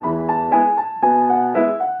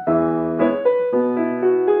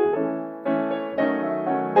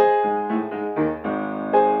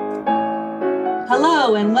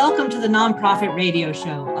And welcome to the Nonprofit Radio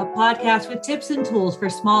Show, a podcast with tips and tools for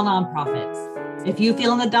small nonprofits. If you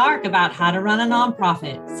feel in the dark about how to run a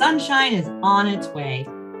nonprofit, sunshine is on its way.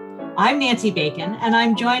 I'm Nancy Bacon, and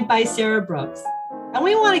I'm joined by Sarah Brooks. And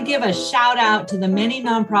we want to give a shout out to the many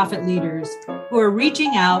nonprofit leaders who are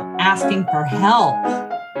reaching out asking for help.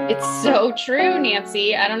 It's so true,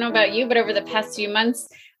 Nancy. I don't know about you, but over the past few months,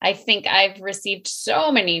 I think I've received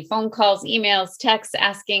so many phone calls, emails, texts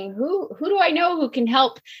asking who do I know who can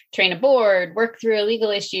help train a board, work through a legal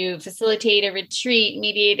issue, facilitate a retreat,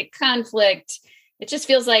 mediate a conflict. It just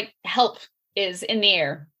feels like help is in the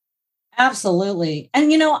air. Absolutely.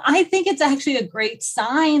 And, I think it's actually a great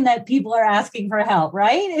sign that people are asking for help,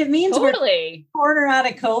 right? It means Totally. We're a quarter out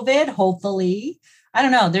of COVID, hopefully. I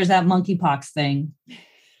don't know. There's that monkeypox thing.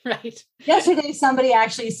 Right. Yesterday, somebody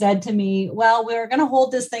actually said to me, well, we're going to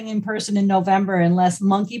hold this thing in person in November unless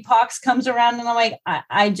monkeypox comes around. And I'm like,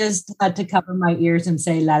 I just had to cover my ears and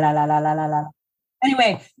say, la, la, la, la, la, la, la.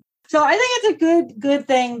 Anyway, so I think it's a good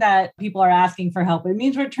thing that people are asking for help. It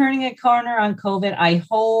means we're turning a corner on COVID. I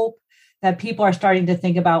hope that people are starting to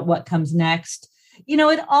think about what comes next.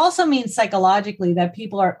 It also means psychologically that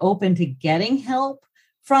people are open to getting help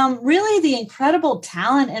from really the incredible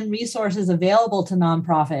talent and resources available to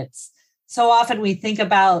nonprofits. So often we think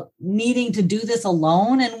about needing to do this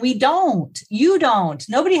alone, and we don't. You don't.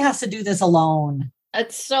 Nobody has to do this alone.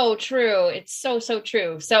 It's so true. It's so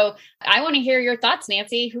true. So I want to hear your thoughts,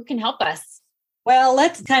 Nancy. Who can help us? Well,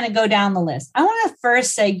 let's kind of go down the list. I want to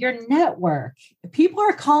first say your network. People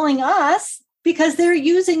are calling us because they're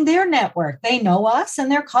using their network. They know us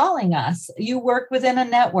and they're calling us. You work within a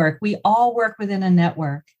network. We all work within a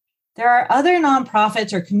network. There are other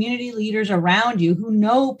nonprofits or community leaders around you who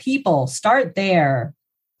know people. Start there.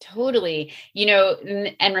 Totally.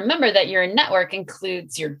 And remember that your network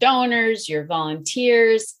includes your donors, your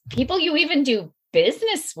volunteers, people you even do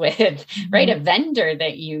business with, right? A vendor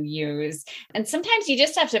that you use. And sometimes you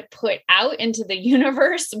just have to put out into the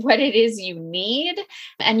universe what it is you need.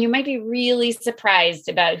 And you might be really surprised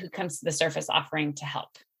about who comes to the surface offering to help.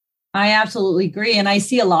 I absolutely agree. And I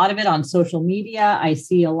see a lot of it on social media. I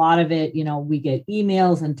see a lot of it, we get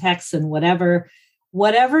emails and texts and whatever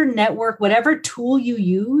network, whatever tool you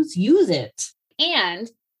use it.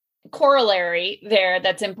 And corollary there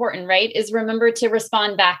that's important, right? Is remember to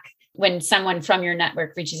respond back when someone from your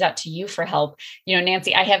network reaches out to you for help.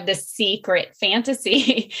 Nancy, I have this secret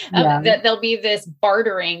fantasy that there'll be this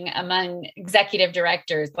bartering among executive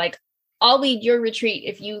directors, like I'll lead your retreat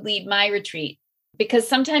if you lead my retreat. Because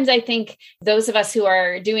sometimes I think those of us who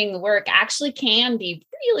are doing the work actually can be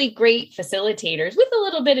really great facilitators with a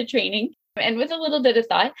little bit of training and with a little bit of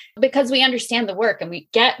thought, because we understand the work and we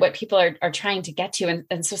get what people are trying to get to.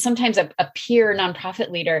 And so sometimes a peer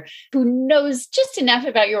nonprofit leader who knows just enough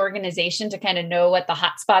about your organization to kind of know what the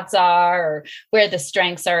hot spots are or where the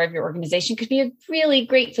strengths are of your organization could be a really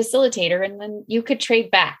great facilitator. And then you could trade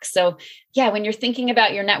back. So yeah, when you're thinking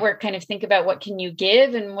about your network, kind of think about what can you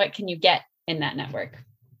give and what can you get in that network.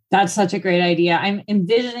 That's such a great idea. I'm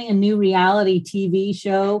envisioning a new reality TV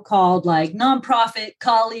show called like Nonprofit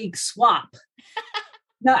Colleague Swap.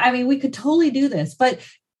 No, I mean, we could totally do this, but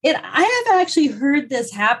I have actually heard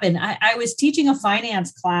this happen. I was teaching a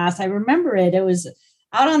finance class. I remember it. It was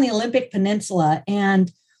out on the Olympic Peninsula,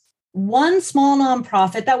 and one small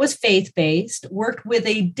nonprofit that was faith-based worked with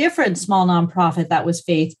a different small nonprofit that was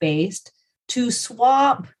faith-based to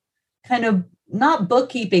swap kind of not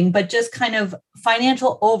bookkeeping, but just kind of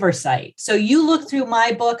financial oversight. So you look through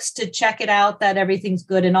my books to check it out that everything's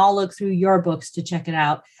good, and I'll look through your books to check it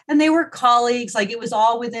out. And they were colleagues, like it was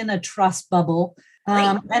all within a trust bubble.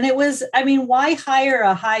 And it was, why hire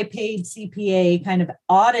a high paid CPA kind of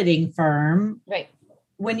auditing firm, right,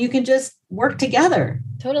 when you can just work together?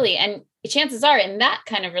 Totally. And chances are in that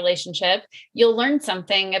kind of relationship, you'll learn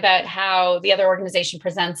something about how the other organization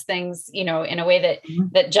presents things, in a way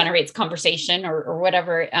that generates conversation or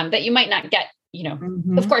whatever, that you might not get,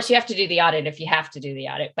 Of course you have to do the audit if you have to do the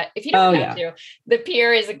audit, but if you don't have to, the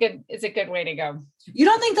peer is a good way to go. You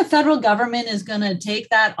don't think the federal government is going to take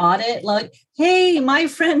that audit? Like, hey, my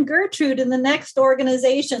friend Gertrude in the next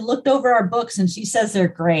organization looked over our books and she says they're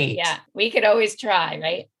great. Yeah, we could always try,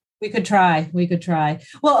 right? We could try.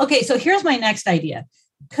 Well, okay. So here's my next idea.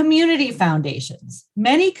 Community foundations.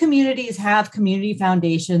 Many communities have community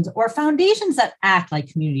foundations or foundations that act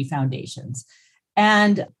like community foundations.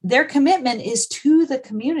 And their commitment is to the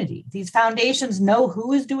community. These foundations know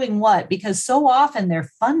who is doing what because so often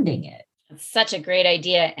they're funding it. It's such a great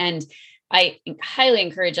idea. And I highly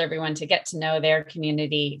encourage everyone to get to know their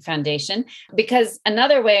community foundation, because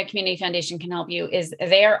another way a community foundation can help you is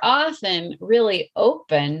they are often really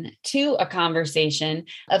open to a conversation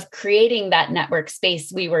of creating that network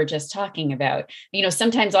space we were just talking about.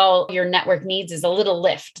 Sometimes all your network needs is a little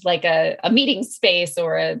lift, like a meeting space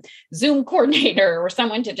or a Zoom coordinator or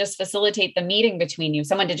someone to just facilitate the meeting between you,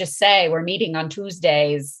 someone to just say, we're meeting on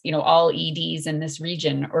Tuesdays, all EDs in this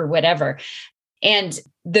region or whatever. And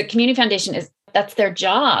the community foundation that's their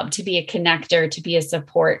job, to be a connector, to be a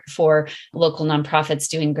support for local nonprofits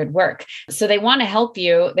doing good work. So they want to help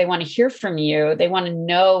you. They want to hear from you. They want to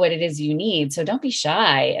know what it is you need. So don't be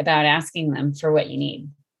shy about asking them for what you need.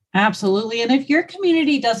 Absolutely. And if your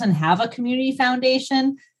community doesn't have a community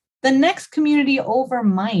foundation, the next community over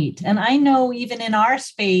might. And I know even in our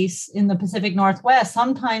space in the Pacific Northwest,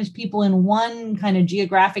 sometimes people in one kind of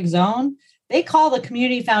geographic zone, they call the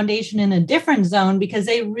community foundation in a different zone because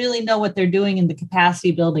they really know what they're doing in the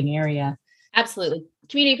capacity building area. Absolutely.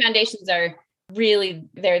 Community foundations are really,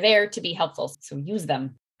 they're there to be helpful. So use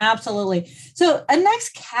them. Absolutely. So a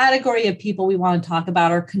next category of people we want to talk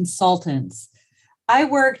about are consultants. I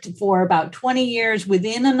worked for about 20 years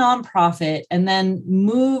within a nonprofit and then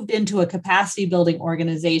moved into a capacity building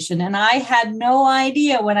organization. And I had no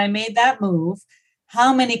idea when I made that move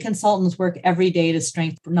how many consultants work every day to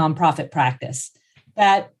strengthen nonprofit practice.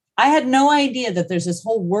 That I had no idea that there's this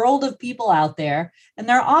whole world of people out there, and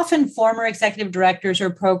they're often former executive directors or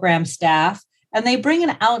program staff, and they bring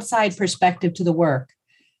an outside perspective to the work.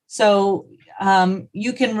 So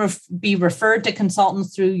you can be referred to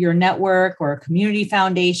consultants through your network or community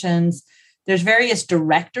foundations. There's various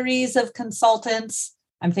directories of consultants.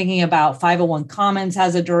 I'm thinking about 501 Commons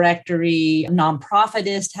has a directory,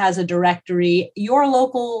 Nonprofitist has a directory, your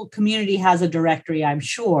local community has a directory, I'm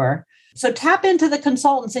sure. So tap into the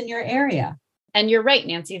consultants in your area. And you're right,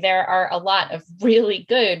 Nancy, there are a lot of really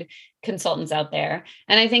good consultants out there.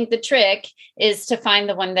 And I think the trick is to find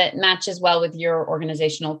the one that matches well with your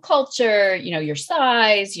organizational culture, your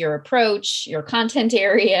size, your approach, your content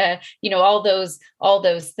area, all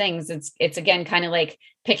those things. It's again, kind of like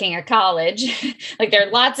picking a college. Like there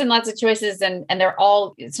are lots and lots of choices and they're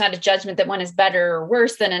all, it's not a judgment that one is better or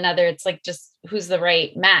worse than another. It's like just who's the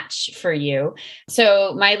right match for you.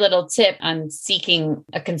 So my little tip on seeking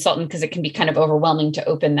a consultant, because it can be kind of overwhelming to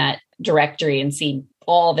open that directory and see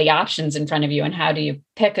all the options in front of you and how do you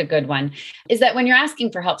pick a good one, is that when you're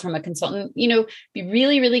asking for help from a consultant, be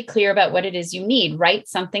really, really clear about what it is you need. Write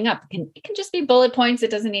something up. It can just be bullet points.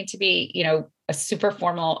 It doesn't need to be, a super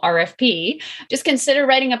formal RFP. Just consider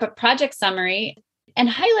writing up a project summary and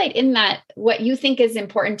highlight in that what you think is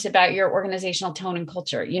important about your organizational tone and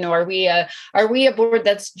culture. Are we a board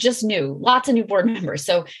that's just new, lots of new board members?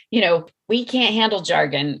 So, we can't handle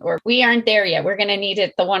jargon, or we aren't there yet. We're going to need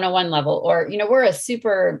it at the 101 level, or, we're a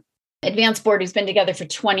super advanced board who's been together for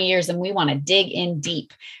 20 years and we want to dig in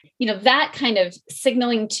deep. That kind of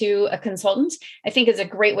signaling to a consultant, I think, is a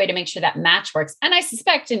great way to make sure that match works. And I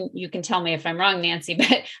suspect, and you can tell me if I'm wrong, Nancy,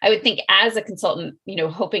 but I would think as a consultant,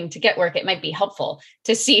 hoping to get work, it might be helpful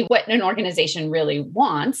to see what an organization really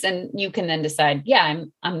wants. And you can then decide, yeah,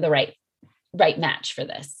 I'm the right match for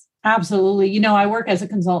this. Absolutely. I work as a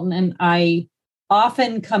consultant and I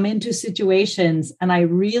often come into situations and I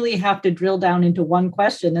really have to drill down into one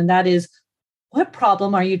question. And that is, what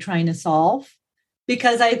problem are you trying to solve?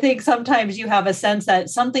 Because I think sometimes you have a sense that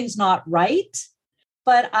something's not right,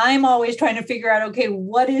 but I'm always trying to figure out, okay,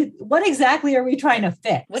 what exactly are we trying to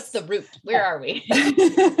fix? What's the root? Where are we?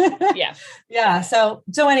 Yeah. Yeah. So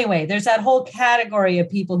anyway, there's that whole category of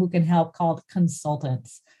people who can help called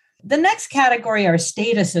consultants. The next category are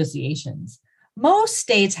state associations. Most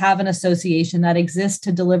states have an association that exists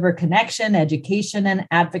to deliver connection, education, and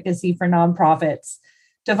advocacy for nonprofits.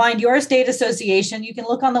 To find your state association, you can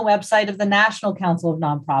look on the website of the National Council of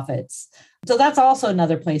Nonprofits. So that's also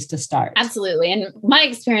another place to start. Absolutely. And my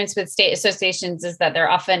experience with state associations is that they're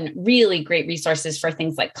often really great resources for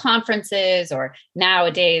things like conferences or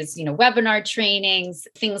nowadays, webinar trainings,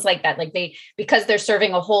 things like that. Because they're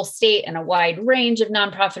serving a whole state and a wide range of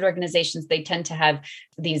nonprofit organizations, they tend to have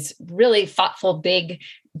these really thoughtful, big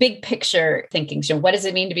picture thinking. So what does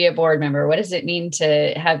it mean to be a board member? What does it mean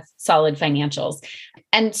to have solid financials?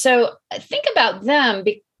 And so think about them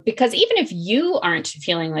because even if you aren't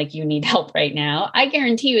feeling like you need help right now, I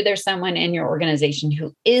guarantee you there's someone in your organization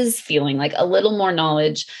who is feeling like a little more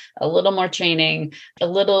knowledge, a little more training, a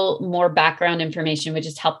little more background information would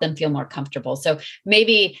just help them feel more comfortable. So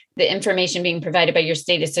maybe the information being provided by your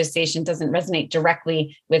state association doesn't resonate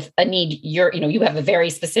directly with a need. You have a very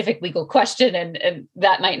specific legal question and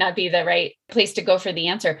that might not be the right place to go for the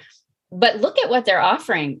answer. But look at what they're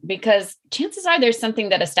offering, because chances are there's something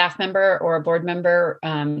that a staff member or a board member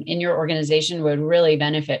in your organization would really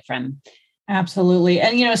benefit from. Absolutely.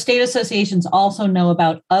 And, state associations also know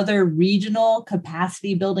about other regional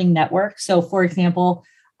capacity building networks. So, for example,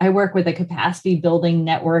 I work with a capacity building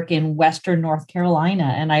network in Western North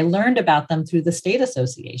Carolina, and I learned about them through the state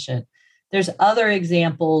association. There's other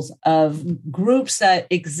examples of groups that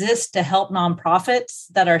exist to help nonprofits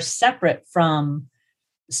that are separate from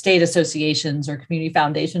state associations or community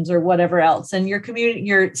foundations or whatever else. And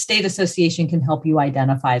your state association can help you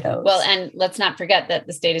identify those. Well, and let's not forget that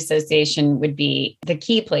the state association would be the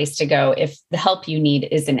key place to go if the help you need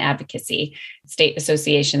is in advocacy. State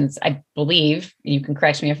associations, I believe, you can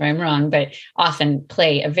correct me if I'm wrong, but often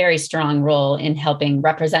play a very strong role in helping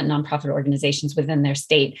represent nonprofit organizations within their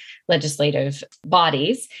state legislative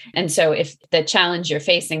bodies. And so if the challenge you're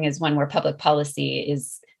facing is one where public policy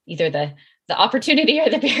is either the opportunity or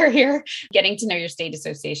the barrier, getting to know your state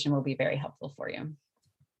association will be very helpful for you.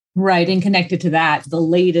 Right. And connected to that, the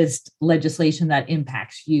latest legislation that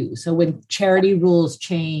impacts you. So when charity rules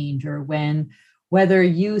change, or whether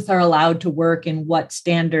youth are allowed to work in what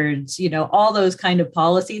standards, all those kind of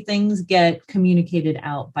policy things get communicated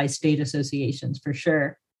out by state associations for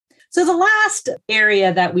sure. So the last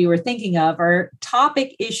area that we were thinking of are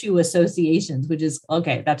topic issue associations, which is,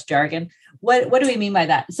 okay, that's jargon. What do we mean by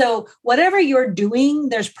that? So whatever you're doing,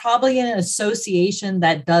 there's probably an association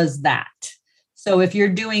that does that. So if you're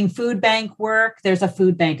doing food bank work, there's a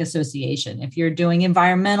food bank association. If you're doing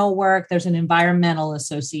environmental work, there's an environmental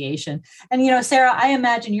association. And, Sarah, I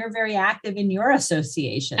imagine you're very active in your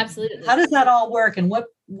association. Absolutely. How does that all work? And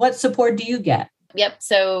what support do you get? Yep.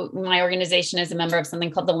 So my organization is a member of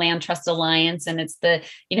something called the Land Trust Alliance, and it's the,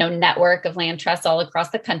 network of land trusts all across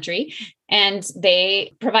the country. And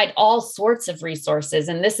they provide all sorts of resources.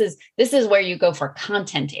 And this is where you go for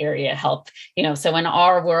content area help. So in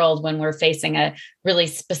our world, when we're facing a really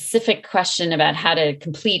specific question about how to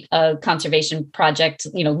complete a conservation project,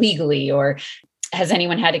 legally, or has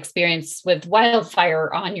anyone had experience with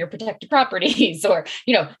wildfire on your protected properties, or,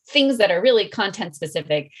 things that are really content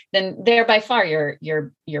specific, then they're by far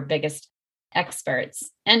your biggest experts.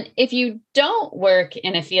 And if you don't work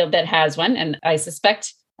in a field that has one, and I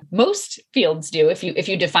suspect most fields do, if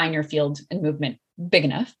you define your field and movement big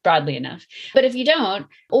enough, broadly enough, but if you don't,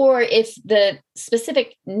 or if the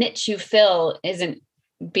specific niche you fill isn't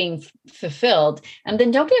being fulfilled, and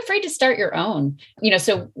then don't be afraid to start your own.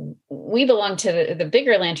 So we belong to the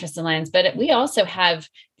bigger Land Trust Alliance, but we also have,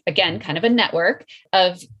 again, kind of a network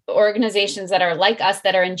of organizations that are like us,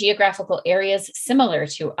 that are in geographical areas similar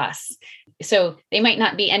to us. So they might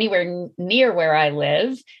not be anywhere near where I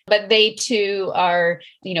live, but they too are,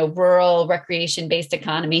 rural recreation-based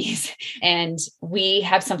economies. And we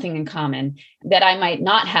have something in common that I might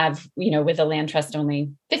not have, with a land trust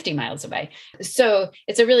only 50 miles away. So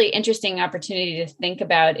it's a really interesting opportunity to think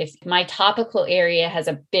about, if my topical area has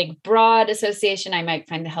a big, broad association, I might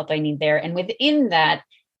find the help I need there. And within that,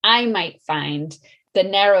 I might find the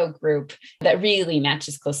narrow group that really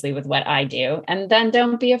matches closely with what I do. And then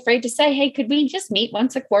don't be afraid to say, hey, could we just meet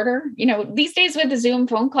once a quarter? These days with the Zoom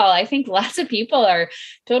phone call, I think lots of people are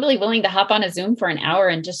totally willing to hop on a Zoom for an hour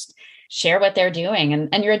and just share what they're doing.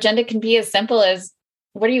 And your agenda can be as simple as,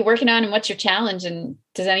 what are you working on and what's your challenge? And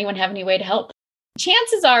does anyone have any way to help?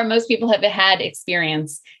 Chances are most people have had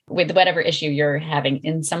experience with whatever issue you're having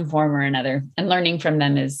in some form or another. And learning from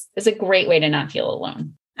them is a great way to not feel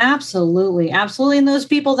alone. Absolutely. Absolutely. And those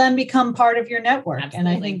people then become part of your network.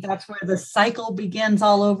 Absolutely. And I think that's where the cycle begins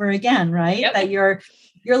all over again, right? Yep. That you're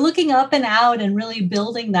looking up and out and really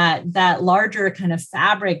building that larger kind of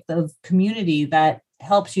fabric of community that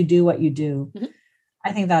helps you do what you do. Mm-hmm.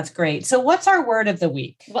 I think that's great. So what's our word of the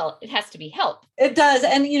week? Well, it has to be help. It does.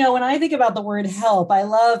 And, when I think about the word help, I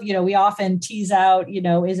love, we often tease out,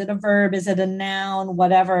 is it a verb? Is it a noun?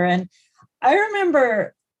 Whatever. And I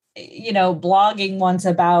remember blogging once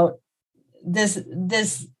about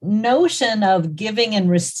this notion of giving and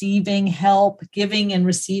receiving help, giving and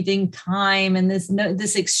receiving time, and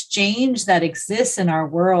this exchange that exists in our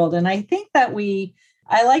world. And I think that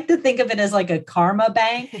I like to think of it as like a karma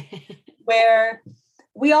bank where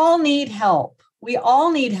we all need help. We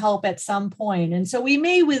all need help at some point. And so we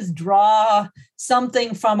may withdraw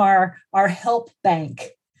something from our help bank.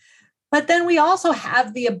 But then we also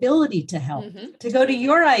have the ability to help. Mm-hmm. To go to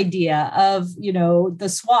your idea of, the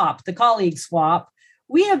swap, the colleague swap,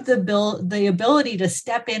 we have the ability to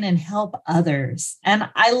step in and help others. And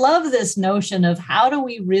I love this notion of how do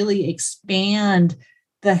we really expand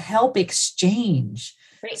the help exchange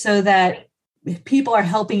so that people are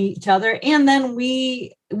helping each other, and then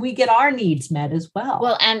we get our needs met as well.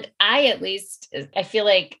 Well, and I feel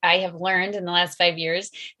like I have learned in the last 5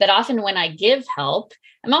 years that often when I give help,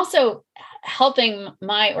 I'm also helping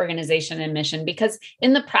my organization and mission, because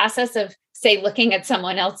in the process of, say, looking at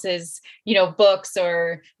someone else's, books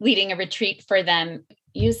or leading a retreat for them,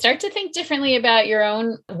 you start to think differently about your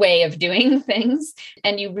own way of doing things,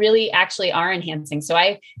 and you really actually are enhancing. So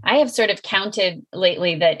I have sort of counted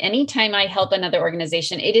lately that anytime I help another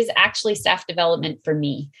organization, it is actually staff development for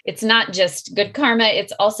me. It's not just good karma.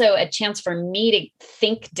 It's also a chance for me to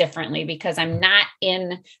think differently, because I'm not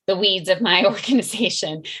in the weeds of my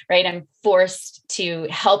organization, right? I'm forced to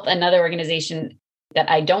help another organization that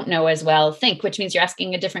I don't know as well think, which means you're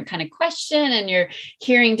asking a different kind of question and you're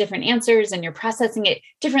hearing different answers and you're processing it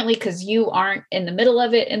differently because you aren't in the middle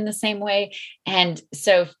of it in the same way. And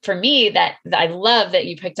so for me, that I love that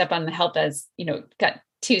you picked up on the help as, got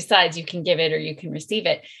two sides. You can give it or you can receive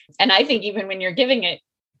it. And I think even when you're giving it,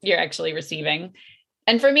 you're actually receiving.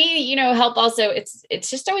 And for me, help also, it's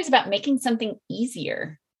just always about making something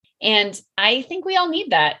easier. And I think we all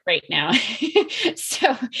need that right now.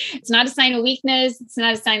 So it's not a sign of weakness. It's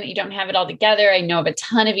not a sign that you don't have it all together. I know of a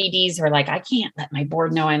ton of EDs who are like, I can't let my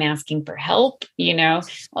board know I'm asking for help. Well,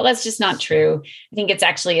 that's just not true. I think it's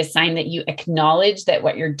actually a sign that you acknowledge that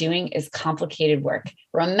what you're doing is complicated work.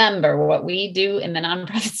 Remember, what we do in the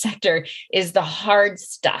nonprofit sector is the hard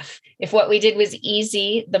stuff. If what we did was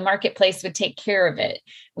easy, the marketplace would take care of it.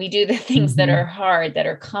 We do the things that are hard, that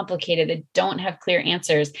are complicated, that don't have clear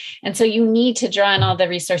answers. And so you need to draw in all the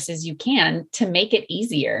resources you can to make it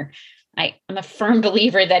easier. I'm a firm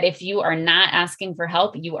believer that if you are not asking for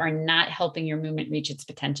help, you are not helping your movement reach its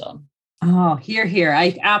potential. Oh, here.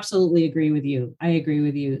 I absolutely agree with you. I agree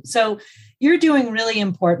with you. So you're doing really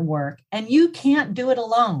important work and you can't do it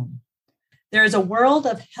alone. There's a world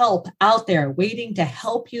of help out there waiting to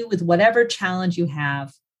help you with whatever challenge you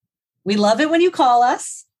have. We love it when you call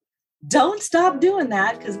us. Don't stop doing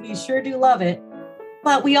that, because we sure do love it.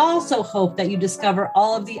 But we also hope that you discover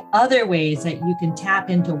all of the other ways that you can tap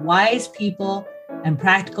into wise people and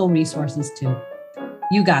practical resources too.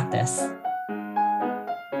 You got this.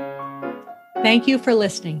 Thank you for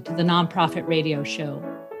listening to the Nonprofit Radio Show.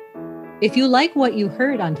 If you like what you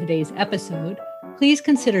heard on today's episode, please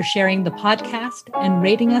consider sharing the podcast and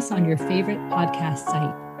rating us on your favorite podcast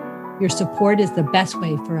site. Your support is the best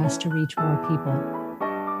way for us to reach more people.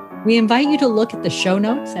 We invite you to look at the show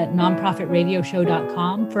notes at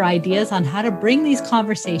nonprofitradioshow.com for ideas on how to bring these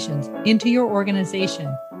conversations into your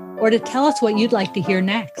organization, or to tell us what you'd like to hear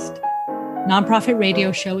next. Nonprofit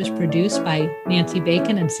Radio Show is produced by Nancy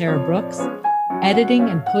Bacon and Sarah Brooks. Editing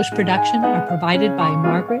and post-production are provided by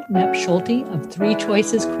Margaret Knepp-Schulte of Three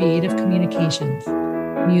Choices Creative Communications.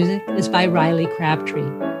 Music is by Riley Crabtree.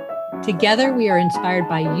 Together, we are inspired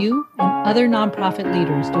by you and other nonprofit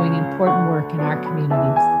leaders doing important work in our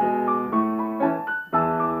communities.